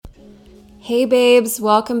Hey babes,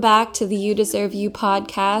 welcome back to the You Deserve You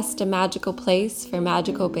podcast, a magical place for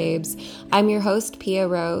magical babes. I'm your host, Pia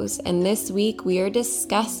Rose, and this week we are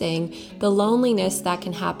discussing the loneliness that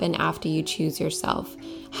can happen after you choose yourself,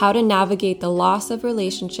 how to navigate the loss of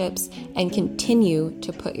relationships and continue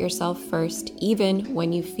to put yourself first even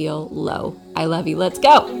when you feel low. I love you. Let's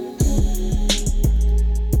go.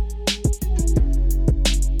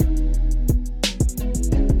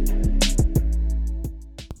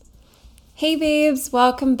 Hey babes,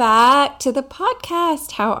 welcome back to the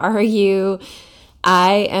podcast. How are you?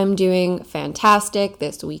 I am doing fantastic.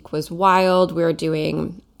 This week was wild. We're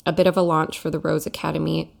doing a bit of a launch for the Rose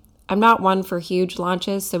Academy. I'm not one for huge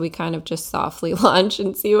launches, so we kind of just softly launch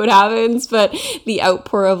and see what happens. But the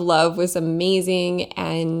outpour of love was amazing,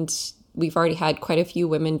 and we've already had quite a few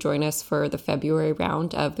women join us for the February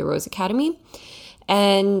round of the Rose Academy.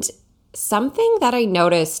 And something that I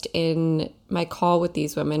noticed in my call with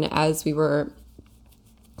these women as we were,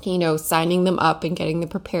 signing them up and getting them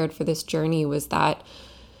prepared for this journey was that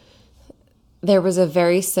there was a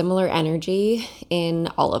very similar energy in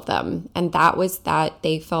all of them. And that was that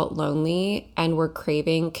they felt lonely and were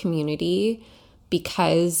craving community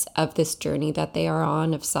because of this journey that they are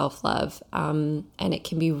on of self-love. And it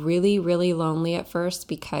can be really, really lonely at first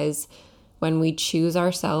because when we choose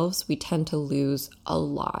ourselves, we tend to lose a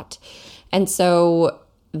lot. And so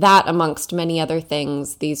that, amongst many other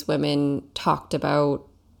things, these women talked about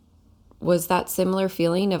was that similar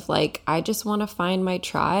feeling of like, I just want to find my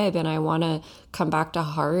tribe and I want to come back to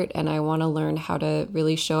heart and I want to learn how to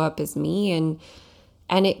really show up as me. And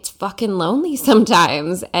it's fucking lonely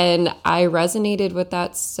sometimes. And I resonated with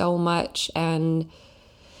that so much. And,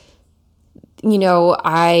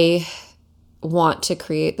 I want to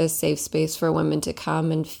create this safe space for women to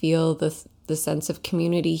come and feel the sense of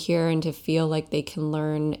community here and to feel like they can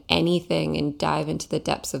learn anything and dive into the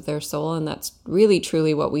depths of their soul. And that's really,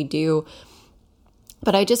 truly what we do.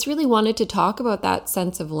 But I just really wanted to talk about that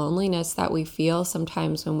sense of loneliness that we feel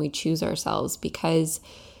sometimes when we choose ourselves because,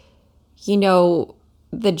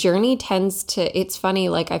 the journey tends to, it's funny,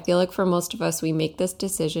 like I feel like for most of us, we make this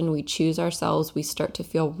decision, we choose ourselves, we start to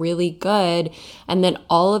feel really good. And then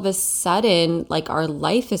all of a sudden, like our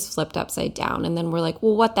life is flipped upside down. And then we're like,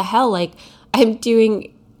 well, what the hell? Like I'm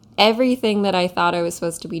doing everything that I thought I was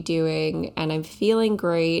supposed to be doing and I'm feeling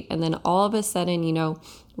great. And then all of a sudden,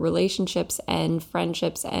 relationships and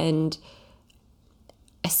friendships and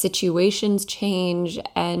situations change.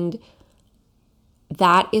 And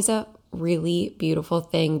that is a really beautiful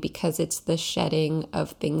thing because it's the shedding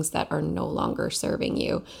of things that are no longer serving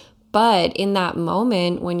you. But in that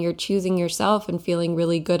moment, when you're choosing yourself and feeling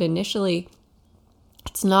really good initially,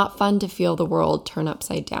 it's not fun to feel the world turn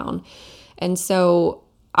upside down. And so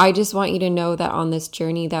I just want you to know that on this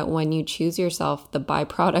journey, that when you choose yourself, the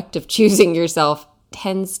byproduct of choosing yourself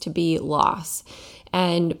tends to be loss.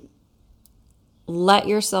 And let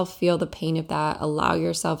yourself feel the pain of that. Allow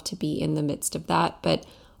yourself to be in the midst of that. But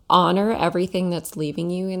honor everything that's leaving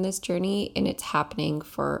you in this journey, and it's happening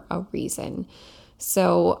for a reason.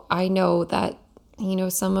 So I know that,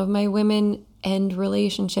 some of my women end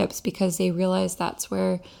relationships because they realize that's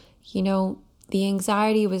where, the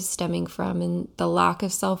anxiety was stemming from and the lack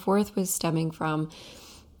of self-worth was stemming from,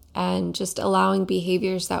 and just allowing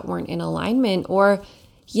behaviors that weren't in alignment or,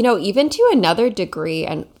 even to another degree.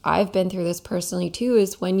 And I've been through this personally too,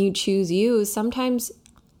 is when you choose you, sometimes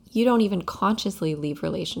you don't even consciously leave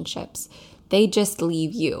relationships. They just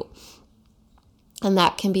leave you. And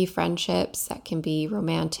that can be friendships, that can be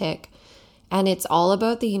romantic. And it's all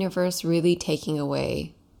about the universe really taking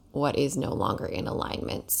away what is no longer in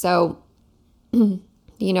alignment. So,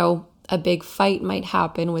 a big fight might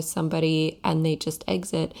happen with somebody and they just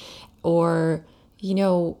exit. Or,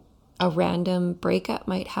 a random breakup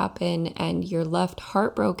might happen and you're left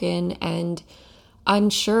heartbroken and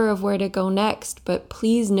unsure of where to go next. But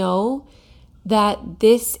please know that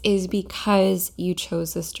this is because you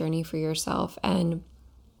chose this journey for yourself. And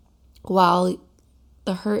while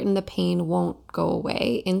the hurt and the pain won't go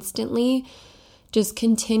away instantly, just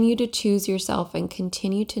continue to choose yourself and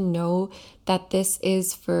continue to know that this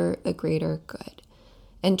is for the greater good.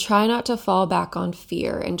 And try not to fall back on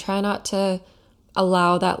fear and try not to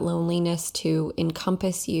allow that loneliness to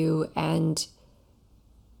encompass you and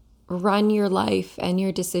run your life and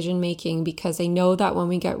your decision making, because I know that when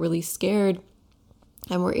we get really scared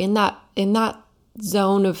and we're in that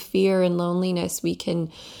zone of fear and loneliness, we can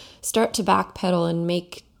start to backpedal and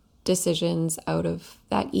make decisions out of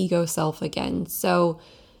that ego self again. So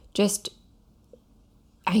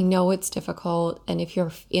I know it's difficult, and if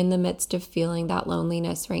you're in the midst of feeling that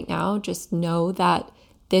loneliness right now, just know that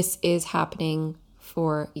this is happening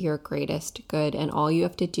for your greatest good. And all you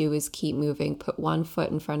have to do is keep moving, put one foot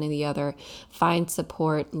in front of the other, find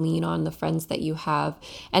support, lean on the friends that you have.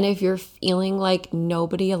 And if you're feeling like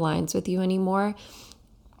nobody aligns with you anymore,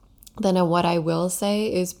 then what I will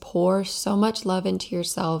say is pour so much love into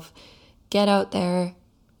yourself, get out there,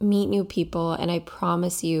 meet new people, and I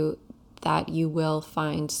promise you that you will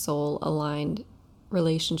find soul-aligned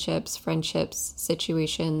relationships, friendships,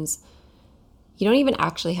 situations. You don't even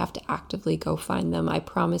actually have to actively go find them. I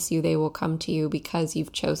promise you they will come to you because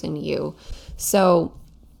you've chosen you. So,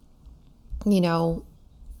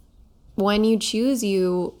 when you choose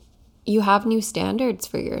you have new standards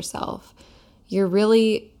for yourself.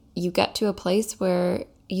 You get to a place where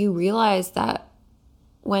you realize that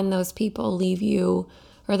when those people leave you,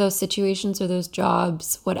 or those situations or those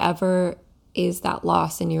jobs, whatever is that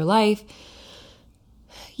loss in your life,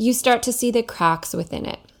 you start to see the cracks within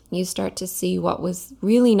it. You start to see what was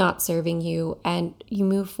really not serving you, and you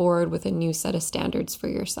move forward with a new set of standards for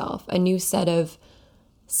yourself, a new set of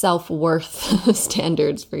self-worth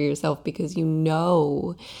standards for yourself, because you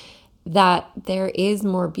know that there is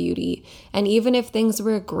more beauty. And even if things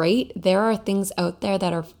were great, there are things out there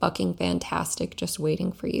that are fucking fantastic just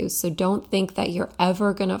waiting for you. So don't think that you're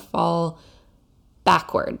ever gonna fall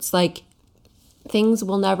backwards. Like, things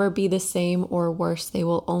will never be the same or worse. They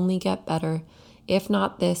will only get better. If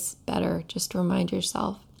not this, better. Just remind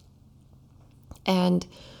yourself. And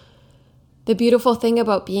the beautiful thing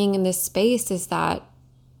about being in this space is that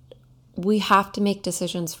we have to make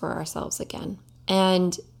decisions for ourselves again.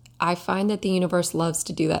 And I find that the universe loves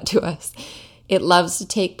to do that to us. It loves to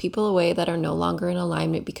take people away that are no longer in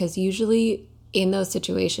alignment, because usually in those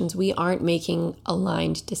situations, we aren't making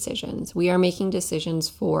aligned decisions. We are making decisions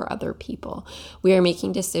for other people. We are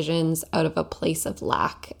making decisions out of a place of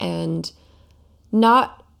lack and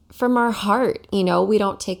not from our heart. We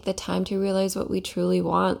don't take the time to realize what we truly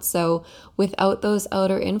want. So without those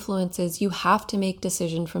outer influences, you have to make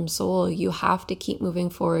decision from soul. You have to keep moving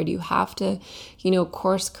forward. You have to,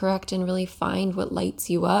 course correct and really find what lights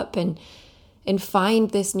you up, and find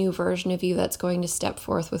this new version of you that's going to step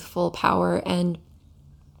forth with full power. And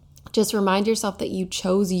just remind yourself that you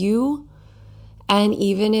chose you. And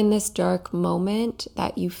even in this dark moment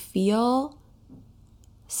that you feel,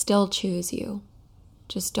 still choose you.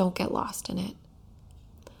 Just don't get lost in it.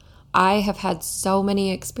 I have had so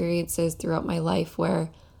many experiences throughout my life where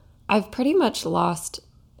I've pretty much lost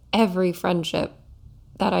every friendship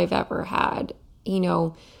that I've ever had.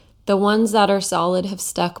 The ones that are solid have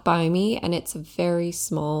stuck by me, and it's a very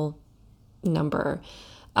small number.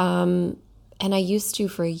 And I used to,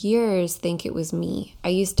 for years, think it was me. I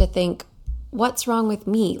used to think, what's wrong with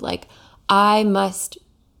me? Like, I must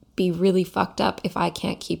be really fucked up if I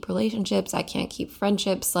can't keep relationships, I can't keep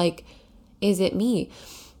friendships. Like, is it me?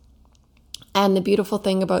 And the beautiful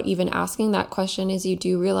thing about even asking that question is you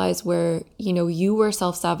do realize where, you were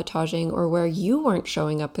self-sabotaging, or where you weren't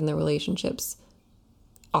showing up in the relationships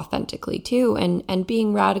authentically too, and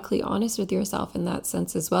being radically honest with yourself in that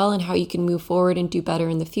sense as well, and how you can move forward and do better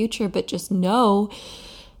in the future. But just know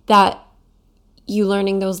that you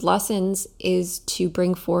learning those lessons is to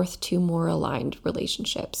bring forth to more aligned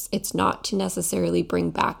relationships. It's not to necessarily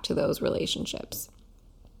bring back to those relationships.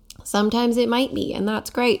 Sometimes it might be, and that's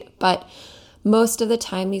great. But most of the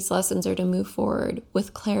time, these lessons are to move forward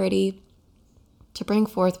with clarity, to bring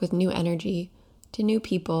forth with new energy to new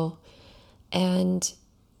people. And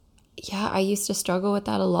yeah, I used to struggle with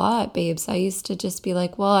that a lot, babes. I used to just be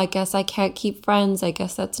like, well, I guess I can't keep friends. I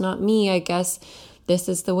guess that's not me. I guess this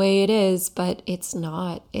is the way it is, but it's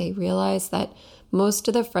not. I realized that most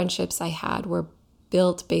of the friendships I had were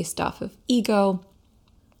built based off of ego,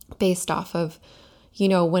 based off of,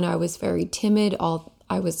 when I was very timid,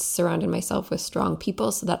 I was surrounding myself with strong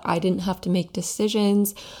people so that I didn't have to make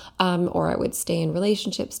decisions, or I would stay in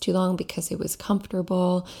relationships too long because it was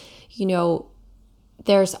comfortable.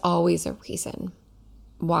 There's always a reason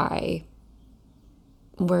why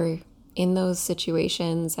we're in those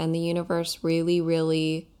situations, and the universe really,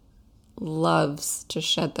 really loves to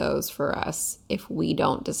shed those for us if we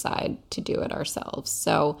don't decide to do it ourselves.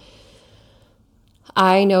 So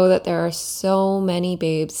I know that there are so many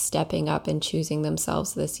babes stepping up and choosing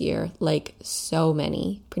themselves this year, like so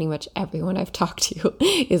many. Pretty much everyone I've talked to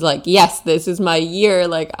is like, yes, this is my year.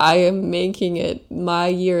 Like, I am making it my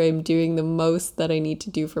year. I'm doing the most that I need to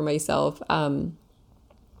do for myself.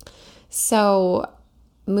 So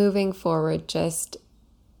moving forward, just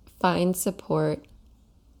find support,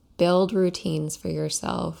 build routines for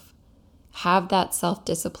yourself, have that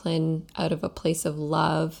self-discipline out of a place of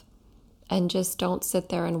love, And just don't sit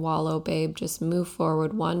there and wallow, babe. Just move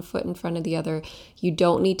forward, one foot in front of the other. You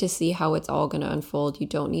don't need to see how it's all going to unfold. You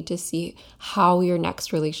don't need to see how your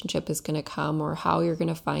next relationship is going to come or how you're going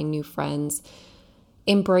to find new friends.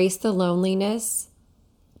 Embrace the loneliness.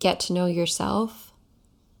 Get to know yourself.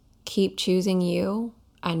 Keep choosing you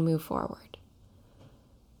and move forward.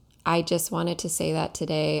 I just wanted to say that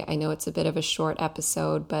today. I know it's a bit of a short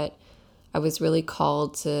episode, but I was really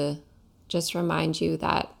called to just remind you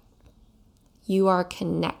that you are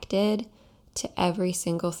connected to every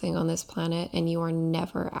single thing on this planet, and you are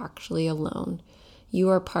never actually alone. You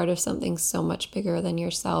are part of something so much bigger than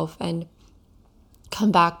yourself. And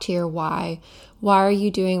come back to your why. Why are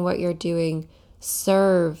you doing what you're doing?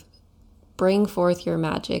 Serve. Bring forth your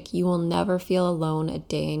magic. You will never feel alone a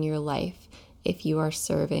day in your life if you are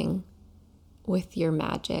serving with your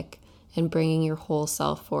magic and bringing your whole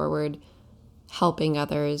self forward, helping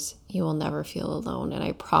others. You will never feel alone, and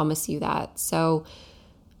I promise you that. So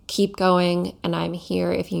keep going, and I'm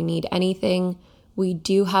here if you need anything. We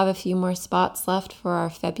do have a few more spots left for our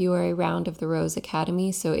February round of the Rose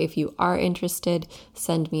Academy, so if you are interested,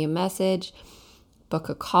 send me a message, book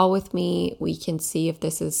a call with me. We can see if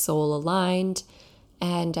this is soul aligned,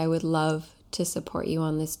 and I would love to support you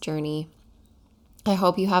on this journey. I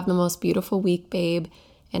hope you have the most beautiful week, babe,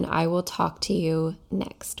 and I will talk to you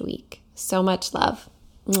next week. So much love.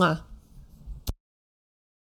 Mwah.